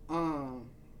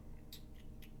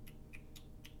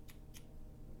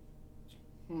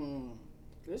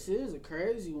 This is a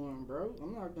crazy one, bro.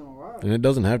 I'm not gonna lie. And it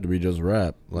doesn't have to be just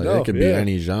rap. Like No, it could be yeah.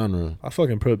 any genre. I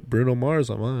fucking put Bruno Mars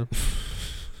on mine.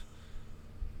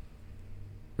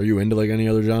 Are you into like any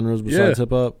other genres besides Yeah.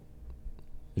 hip hop?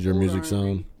 Is your Old music R&B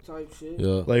sound? type shit.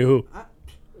 Yeah. Like who?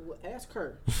 Ask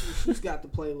her. She's got the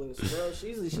playlist, bro.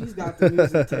 She's got the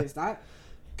music taste.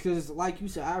 Cause like you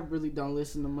said, I really don't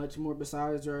listen to much more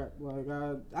besides rap. Like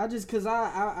I just cause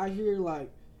I hear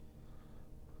like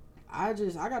I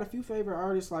got a few favorite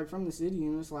artists like from the city,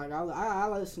 and it's like I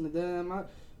listen to them. I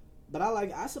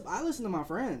listen to my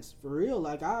friends for real.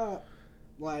 Like I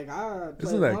play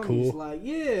Isn't that homies. cool? Like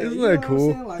yeah, Isn't you know that what cool?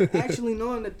 I'm saying? Like actually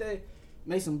knowing that they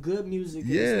make some good music. And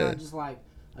Yeah. it's not just like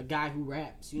a guy who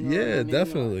raps. You know Yeah, what I mean?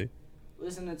 definitely. Like,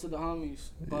 listening to the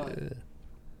homies, but Yeah.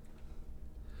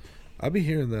 I be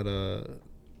hearing that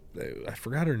I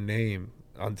forgot her name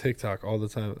on TikTok all the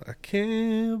time. I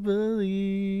can't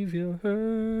believe you're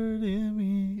hurting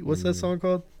me. What's that song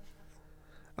called?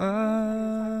 I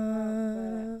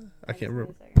can't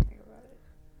remember.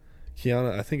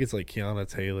 Kiana, I think it's like Kiana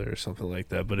Taylor or something like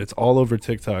that, but it's all over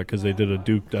TikTok because they did a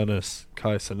Duke Dennis,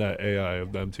 Kai Cenat AI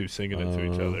of them two singing it to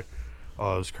each other.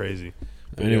 Oh, it was crazy.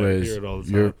 But yeah, I Anyways, hear it all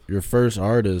the time. your first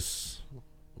artist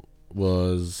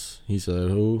was, he said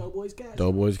who? Doughboy's Cash.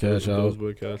 Doughboys Cash Out.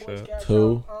 Doughboys Cash Doughboys Out. Cash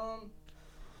Two. Out.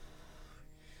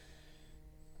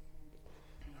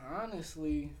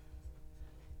 Honestly,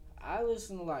 I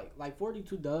listen to like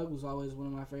 42 Doug was always one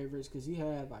of my favorites because he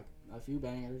had like a few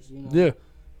bangers, you know. Yeah.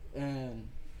 And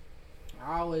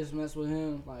I always mess with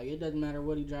him. Like it doesn't matter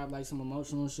what he dropped, like some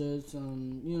emotional shit,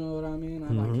 some you know what I mean.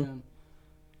 I like him.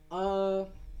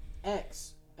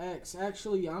 X.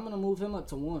 Actually, I'm gonna move him up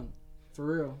to 1. For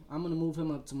real, I'm gonna move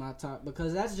him up to my top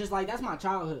because that's my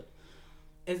childhood.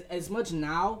 As much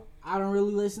now, I don't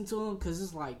really listen to him because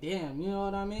it's like, damn, you know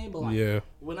what I mean. But like, Yeah.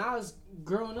 when I was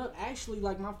growing up, actually,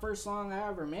 like my first song I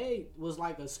ever made was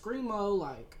like a screamo,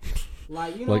 like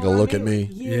you know, Like a what I Look mean? at Me.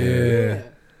 Yeah.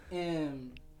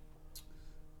 And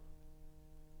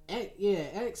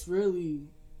X really.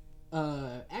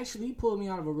 Actually, he pulled me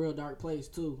out of a real dark place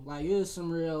too. Like it was some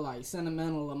real like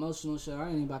sentimental, emotional shit I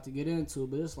ain't about to get into,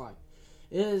 but it's like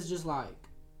it is just like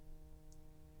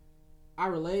I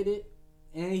related,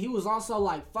 and he was also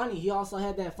like funny. He also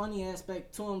had that funny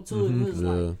aspect to him too, and it was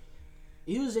like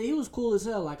he was cool as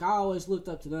hell. Like I always looked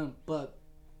up to them. But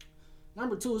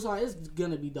number 2 is like it's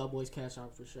gonna be Doughboys Cash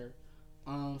Out for sure.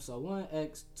 So 1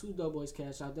 X, 2 Doughboys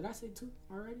Cash Out. Did I say 2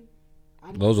 already?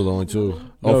 Those are the only 2.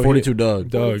 No, Oh, 42 Doug.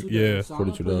 Doug, 42 yeah. So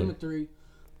 42 I'm gonna put him Doug. at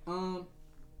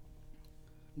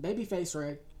 3. Babyface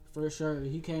Ray for sure.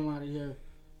 He came out of here,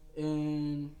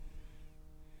 and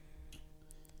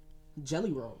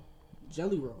Jelly Roll.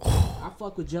 I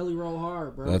fuck with Jelly Roll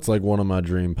hard, bro. That's like one of my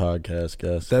dream podcast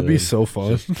guests. That'd be dude. so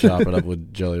fun. Just chop it up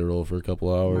with Jelly Roll for a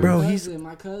couple hours. Bro,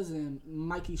 my cousin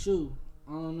Mikey Shu.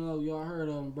 I don't know if y'all heard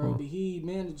of him, bro, but he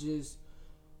manages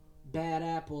Bad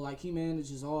Apple. Like he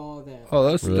manages all that. Oh,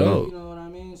 that's Really? dope. You know what I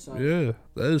mean? So Yeah,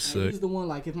 that is and sick. he's the one.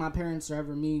 Like if my parents are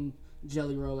ever meeting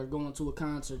Jelly Roll or going to a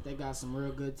concert, they got some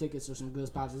real good tickets or some good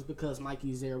spots. It's because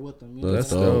Mikey's there with them. You know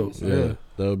That's what I mean? dope. So, Yeah,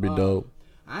 that would be dope.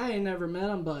 I ain't never met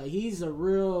him, but he's a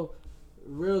real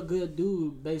good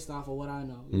dude based off of what I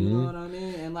know. You know what I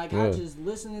mean? And like I Yeah. just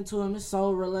listening to him, it's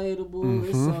so relatable.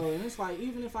 It's so, and it's like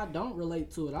even if I don't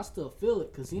relate to it, I still feel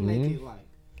it because he make it like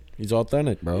He's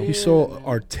authentic, bro. He's Yeah, so man.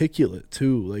 articulate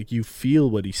too. Like you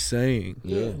feel what he's saying.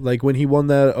 Yeah. Like when he won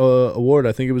that award,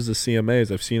 I think it was the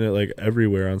CMAs. I've seen it like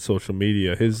everywhere on social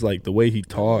media. His like the way he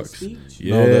talks. speech.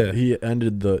 Yeah. No, he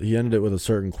ended it with a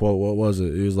certain quote. What was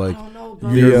it? He was like, I don't know,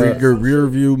 bro. your Some rear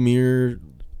shit. view mirror,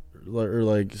 or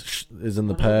like is in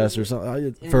the past or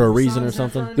something for a And reason or the sun's in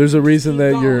something. front of There's you, a reason keep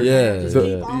that going, you're- Yeah, just the-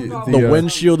 keep on going. the The Yeah.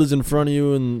 windshield is in front of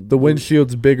you, and The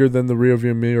windshield's bigger than the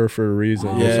rearview mirror for a reason.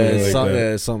 Oh, or yeah, something it's like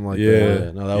that. something like Yeah. that.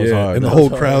 Yeah. No, that was hard. And the That whole was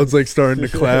hard. crowd's like starting to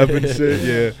clap and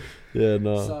shit. Yeah. Yeah,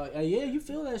 no. So yeah, you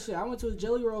feel that shit. I went to a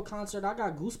Jelly Roll concert. I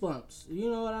got goosebumps.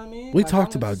 You know what I mean? We Like,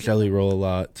 talked I went about to see Jelly them. Roll a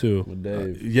lot too. With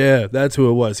Dave. Yeah, that's who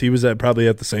it was. He was probably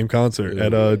at the same concert Yeah.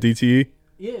 at DTE.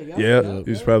 Yeah, he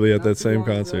was probably at Not that too same long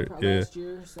ago, concert. probably Yeah. last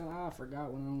year. So I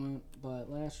forgot when I went,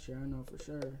 but last year I know for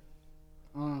sure.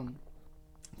 I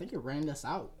think it rained us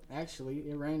out. Actually,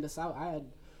 it rained us out.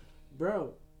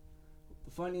 Bro,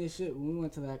 the funniest shit when we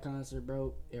went to that concert,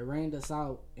 bro. It rained us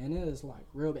out, and it was like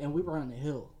real. And we were on the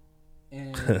hill,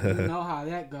 and you know how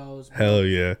that goes. Bro. Hell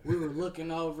yeah. We were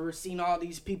looking over, seeing all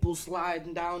these people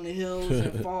sliding down the hills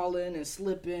and falling and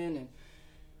slipping,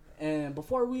 and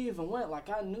before we even went, like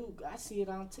I see it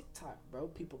on TikTok, bro.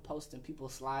 People posting people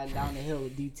sliding down the hill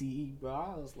with DTE, bro.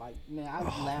 I was like, man, I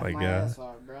laughed my ass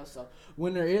off, bro. So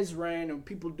when there is rain and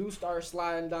people do start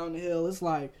sliding down the hill, it's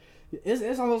like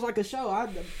it's almost like a show.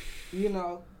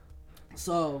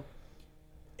 So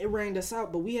it rained us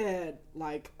out, but we had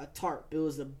like a tarp. It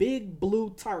was a big blue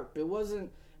tarp. It wasn't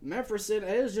meant for sitting.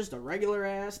 It was just a regular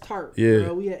ass tarp. Yeah,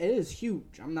 bro. It is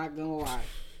huge. I'm not gonna lie.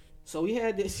 So we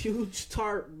had this huge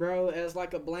tarp, bro, as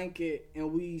like a blanket,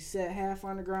 and we sat half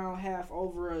on the ground, half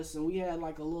over us, and we had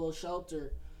like a little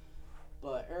shelter.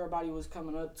 But everybody was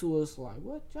coming up to us like,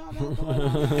 "What y'all got going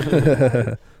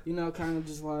on?" You know, kind of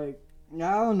just like, I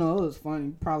don't know. It was funny.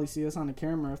 You probably see us on the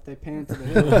camera if they pan to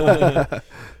the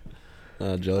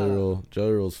hill.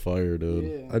 Jelly Roll's fire, dude.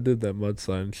 Yeah. I did that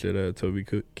mudslide shit at a Toby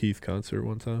Keith concert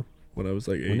one time when I was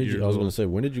like 8 years old. I was gonna say,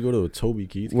 when did you go to a Toby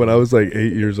Keith? When I was like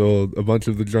 8 years old, a bunch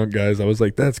of the drunk guys, I was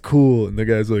like, "That's cool," and the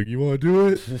guys were like, "You want to do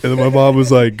it?" And then my mom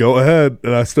was like, "Go ahead,"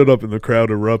 and I stood up and the crowd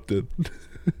erupted.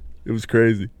 It was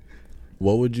crazy.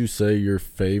 What would you say your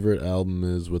favorite album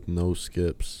is with no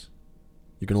skips?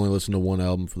 You can only listen to one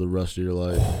album for the rest of your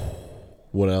life.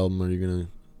 What album are you gonna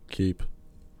keep?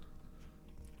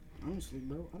 Honestly,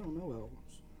 bro, I don't know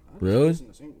albums. I just Really? listen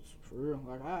to singles, for real.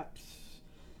 Like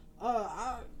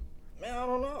man, I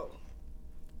don't know.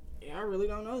 Yeah, I really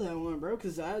don't know that one, bro.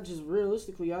 Cause I just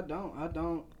realistically, I don't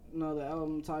know the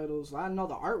album titles. I know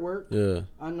the artwork. Yeah.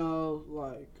 I know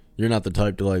like. You're not the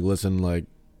type to like listen like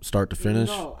start to finish.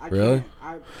 No, I really? can't.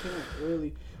 I can't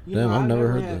really. You Damn, know, I've I never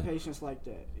heard had that. patience like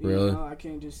that. Really? You know, I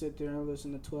can't just sit there and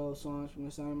listen to 12 songs from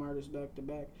the same artist back to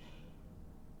back.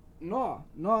 No.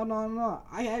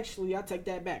 I take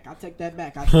that back. I take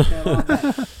that all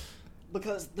back.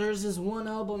 Because there's this one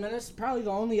album, and it's probably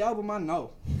the only album I know.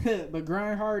 But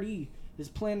Grind Hard E is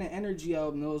playing the Energy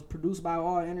album. It was produced by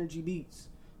All Energy Beats.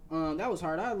 That was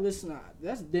hard. I listened.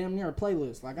 That's damn near a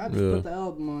playlist. Like I just put the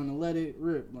album on and let it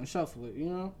rip and shuffle it. You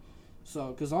know. So,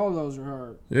 because all of those are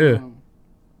hard. Yeah.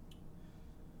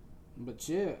 But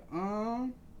yeah.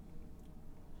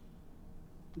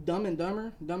 Dumb and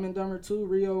Dumber 2,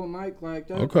 Rio and Mike, like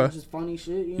that. Okay. Just funny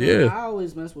shit. You know? Yeah. I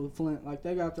always mess with Flint. Like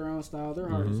they got their own style. They're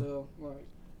hard as hell. Like.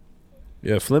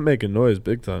 Yeah, Flint making noise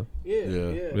big time. Yeah.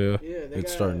 Yeah.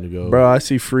 It's starting to go. Bro, I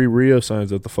see free Rio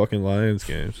signs at the fucking Lions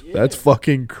games. Yeah. That's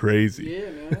fucking crazy. Yeah,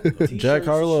 man. T-shirts Jack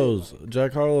and shit.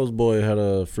 Jack Harlow's boy had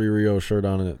a free Rio shirt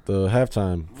on it the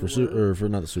halftime for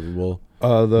not the Super Bowl. The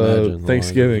Imagine,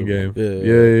 Thanksgiving Lions game. Super Bowl.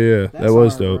 Yeah. That's That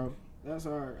was hard, dope. bro. That's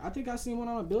hard. I think I seen one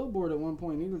on a billboard at one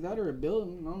point. Either that or a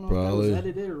building. I don't know Probably. if that was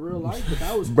edited or real life, but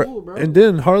that was Bro, cool, bro. and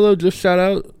then Harlow just shout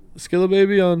out Skilla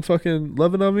Baby on fucking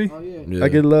Lovin' on Me. Oh yeah. Yeah. I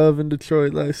get love in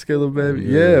Detroit like Skilla Baby.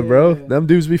 Yeah. Yeah, bro. Yeah. Them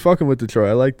dudes be fucking with Detroit.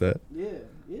 I like that. Yeah.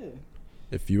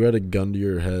 If you had a gun to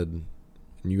your head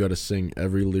and you got to sing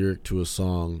every lyric to a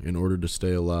song in order to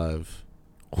stay alive,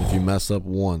 if you mess up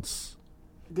once,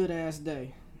 Good Ass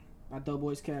Day by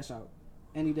Doughboys Cash Out.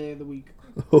 Any day of the week.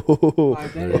 Oh,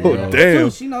 Like, damn.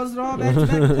 She knows it all back to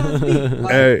back because me.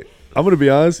 Like, Hey, I'm gonna be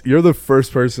honest. You're the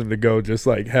first person to go. Just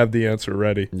like have the answer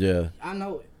ready. yeah. I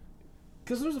know it.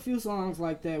 Cause there's a few songs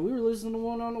like that. We were listening to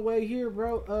one on the way here,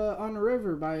 bro. On the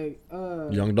River by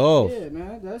Young Dolph. Yeah,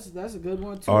 man. That's a good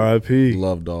one too. R.I.P.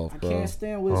 Love Dolph, I bro. can't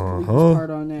stand Wiz Khalifa's Uh-huh. part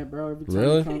on that, bro. Every time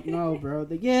Really? No, bro.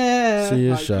 Yeah. See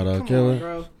ya, Like, shout out, come killer. on,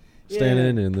 bro.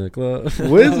 Standing in the club.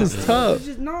 Wiz is tough. It's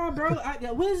just, no, bro.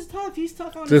 Wiz is tough. He's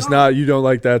tough on Just his own. not. You don't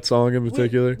like that song in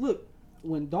particular. Look,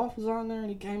 when Dolph was on there and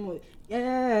he came with,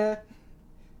 yeah,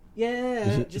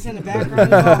 just in the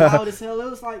background, it was all loud as hell. It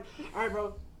was like, all right,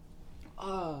 bro.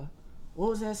 What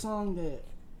was that song that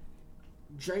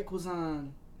Drake was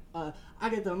on? I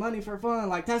get the money for fun.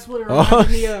 Like that's what it reminded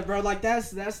me of, bro. Like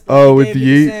that's. Oh, with gave the me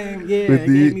Yeet? same, yeah, With it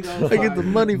the gave me Yeet. those I get the vibes.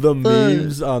 money. The Fun.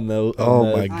 memes on the Oh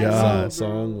that my I God. know, bro.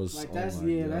 song was like oh that's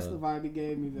my God. that's the vibe it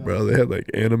gave me though. Bro, they had like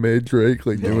anime Drake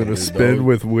like doing a spin Those-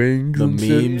 with wings. The and shit.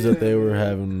 memes that they were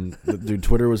having, dude.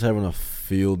 Twitter was having a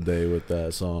field day with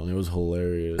that song. It was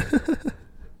hilarious.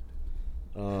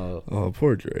 Oh,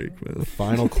 poor Drake, man.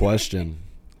 Final question: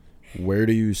 Where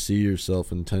do you see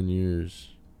yourself in 10 years?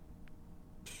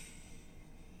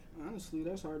 Honestly,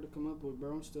 that's hard to come up with,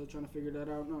 bro. I'm still trying to figure that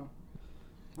out now.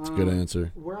 That's a good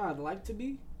answer. Where I'd like to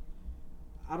be,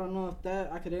 I don't know if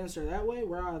that I could answer that way.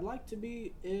 Where I'd like to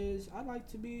be is I'd like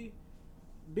to be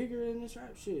bigger in this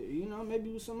rap shit. You know,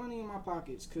 maybe with some money in my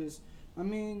pockets. Cause I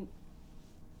mean,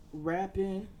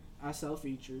 rapping, I sell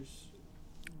features.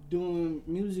 Doing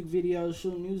music videos,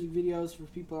 shooting music videos for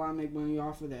people, I make money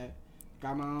off of that.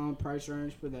 Got my own price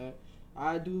range for that.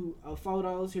 I do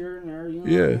photos here and there. You know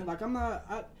what I mean? Like I'm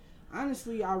not.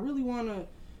 Honestly, I really want to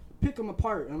pick them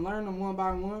apart and learn them one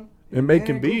by one. And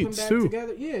making group them beats back too.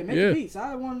 Together. Yeah, making beats.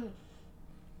 I want to.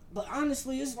 But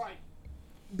honestly, it's like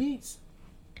beats.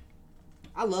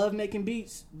 I love making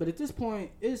beats, but at this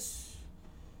point,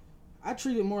 I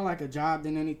treat it more like a job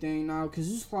than anything now,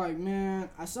 because it's like, man,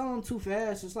 I sell them too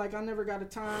fast. It's like I never got the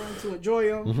time to enjoy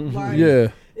them. Like,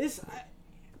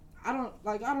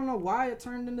 I don't know why it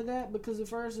turned into that, because at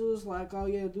first it was like, oh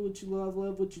yeah, do what you love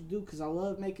what you do, because I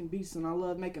love making beats and I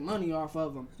love making money off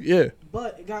of them. Yeah.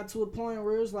 But it got to a point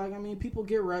where it's like, I mean, people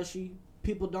get rushy.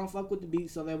 People don't fuck with the beat,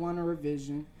 so they want a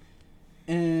revision.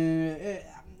 And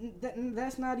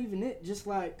that's not even it. Just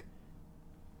like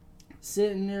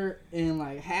sitting there and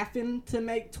like having to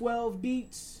make 12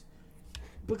 beats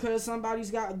because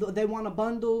they want a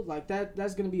bundle, like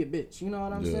that's gonna be a bitch. You know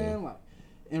what I'm saying? Like,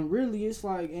 and really, it's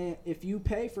like, and if you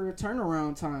pay for a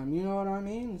turnaround time, you know what I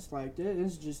mean? It's like that.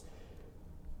 It's just,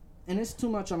 and it's too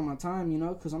much on my time, you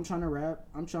know, because I'm trying to rap,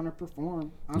 I'm trying to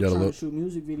perform, I'm trying to shoot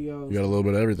music videos. You got a little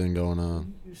bit of everything going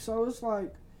on. So it's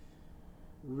like,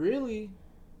 really,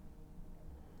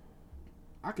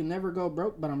 I can never go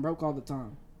broke, but I'm broke all the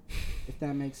time. If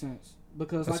that makes sense.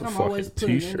 Because that's like I'm always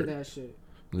putting into that shit.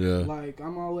 Yeah. Like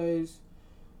I'm always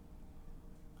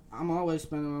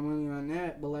spending my money on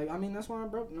that. But like, I mean, that's why I'm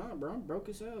broke. Nah, bro, I'm broke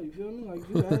as hell. You feel me? Like, if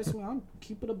you ask me, I'm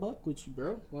keep it a buck with you,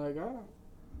 bro. Like,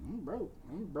 I'm broke.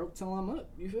 I'm broke till I'm up.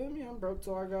 You feel me? I'm broke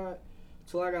till I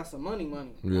got some money.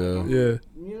 Yeah. Like, yeah.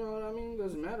 You know what I mean?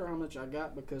 Doesn't matter how much I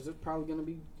got, because it's probably gonna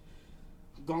be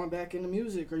going back into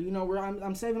music, or you know, where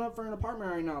I'm saving up for an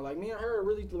apartment right now. Like, me and her are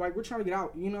really, like, we're trying to get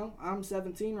out. You know, I'm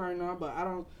 17 right now, but I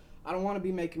don't want to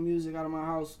be making music out of my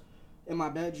house in my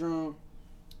bedroom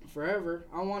forever.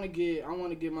 I want to get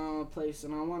my own place,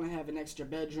 and I want to have an extra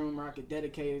bedroom where I could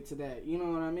dedicate it to that. You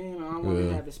know what I mean? I want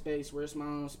to have a space where it's my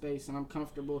own space, and I'm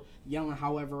comfortable yelling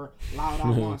however loud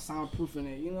I want, soundproofing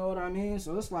it. You know what I mean?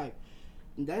 So it's like,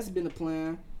 that's been the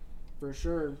plan for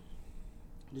sure.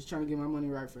 Just trying to get my money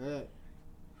right for that.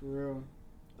 For real.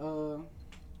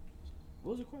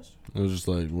 What was the question? It was just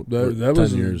like that 10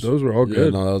 was years. Those were all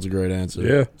good. No, that was a great answer.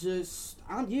 Yeah.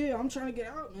 I'm trying to get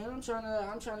out, man. I'm trying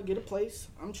to get a place.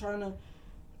 I'm trying to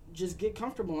just get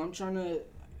comfortable. I'm trying to,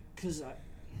 cause I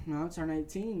turn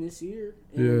 18 this year,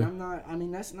 and I'm not. I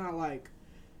mean, that's not like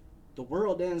the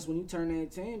world ends when you turn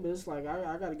 18, but it's like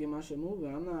I got to get my shit moving.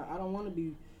 I don't want to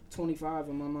be 25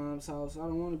 in my mom's house. I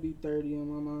don't want to be 30 in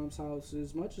my mom's house.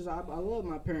 As much as I love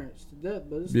my parents to death,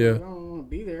 but it's like I don't want to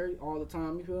be there all the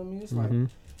time. You feel me? It's like,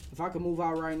 if I could move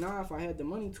out right now, if I had the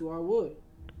money to, I would.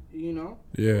 You know?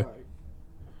 Yeah. Like,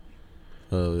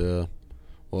 oh yeah.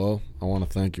 Well, I want to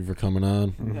thank you for coming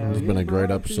on. It's been a great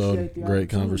episode, great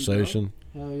conversation.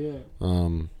 Bro. Hell yeah.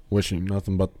 Wishing you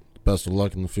nothing but the best of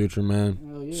luck in the future, man.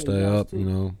 Hell yeah, stay up, you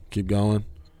know, keep going.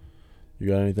 You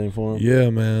got anything for him? Yeah,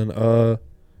 man.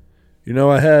 You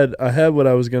know, I had what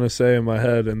I was gonna say in my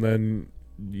head, and then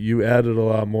you added a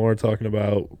lot more, talking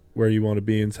about where you want to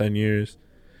be in 10 years.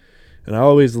 And I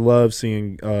always love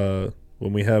seeing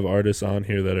when we have artists on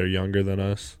here that are younger than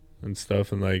us and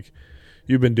stuff, and like,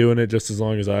 you've been doing it just as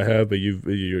long as I have, but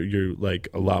you're like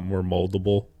a lot more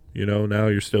moldable. You know, now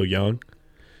you're still young.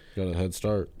 Got a head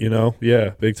start. You know,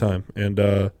 yeah, big time. And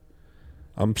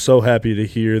I'm so happy to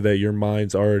hear that your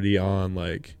mind's already on,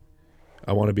 like,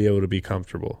 I want to be able to be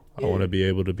comfortable. I want to be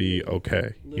able to be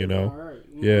okay. You know, right,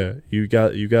 you know?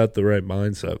 You got the right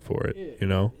mindset for it. Yeah. You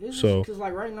know, it's so because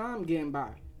like right now I'm getting by.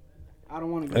 I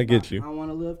don't want to. I get you. I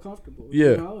want to live comfortable.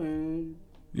 Yeah. You know, and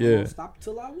I won't stop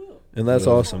till I will. And that's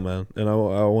awesome, man. And I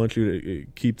want you to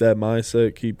keep that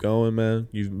mindset, keep going, man.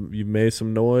 You've made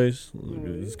some noise.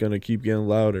 It's gonna keep getting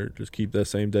louder. Just keep that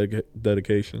same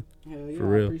dedication. Hell yeah, for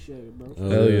real. I appreciate it, bro.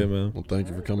 Hell yeah, man. Well, thank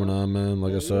you for coming on, man.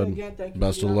 Like I said, again,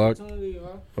 best of luck.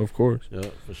 Of course. Yeah,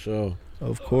 for sure.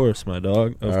 Of course, my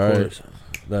dog. Of course.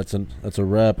 That's a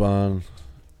wrap on.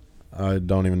 I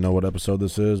don't even know what episode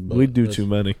this is, but we do too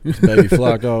many. Baby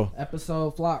Flacco.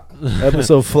 Episode Flak.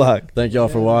 Episode Flak. Thank y'all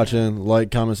for watching. Like,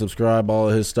 comment, subscribe. All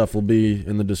of his stuff will be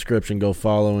in the description. Go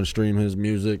follow and stream his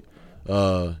music.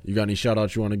 You got any shout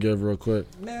outs you want to give real quick?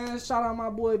 Man, shout out my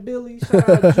boy Billy. Shout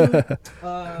out Jude.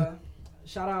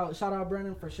 Shout out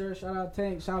Brennan for sure. Shout out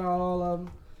Tank. Shout out all of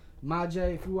them. My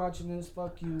J, if you watching this,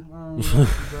 fuck you. I don't really like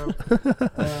you,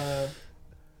 bro.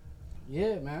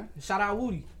 Yeah, man. Shout out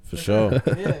Woody. For sure.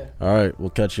 Yeah. All right, we'll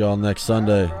catch y'all next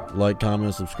Sunday. Like,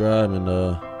 comment, subscribe, and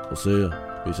we'll see you.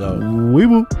 Peace out.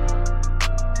 Weeble.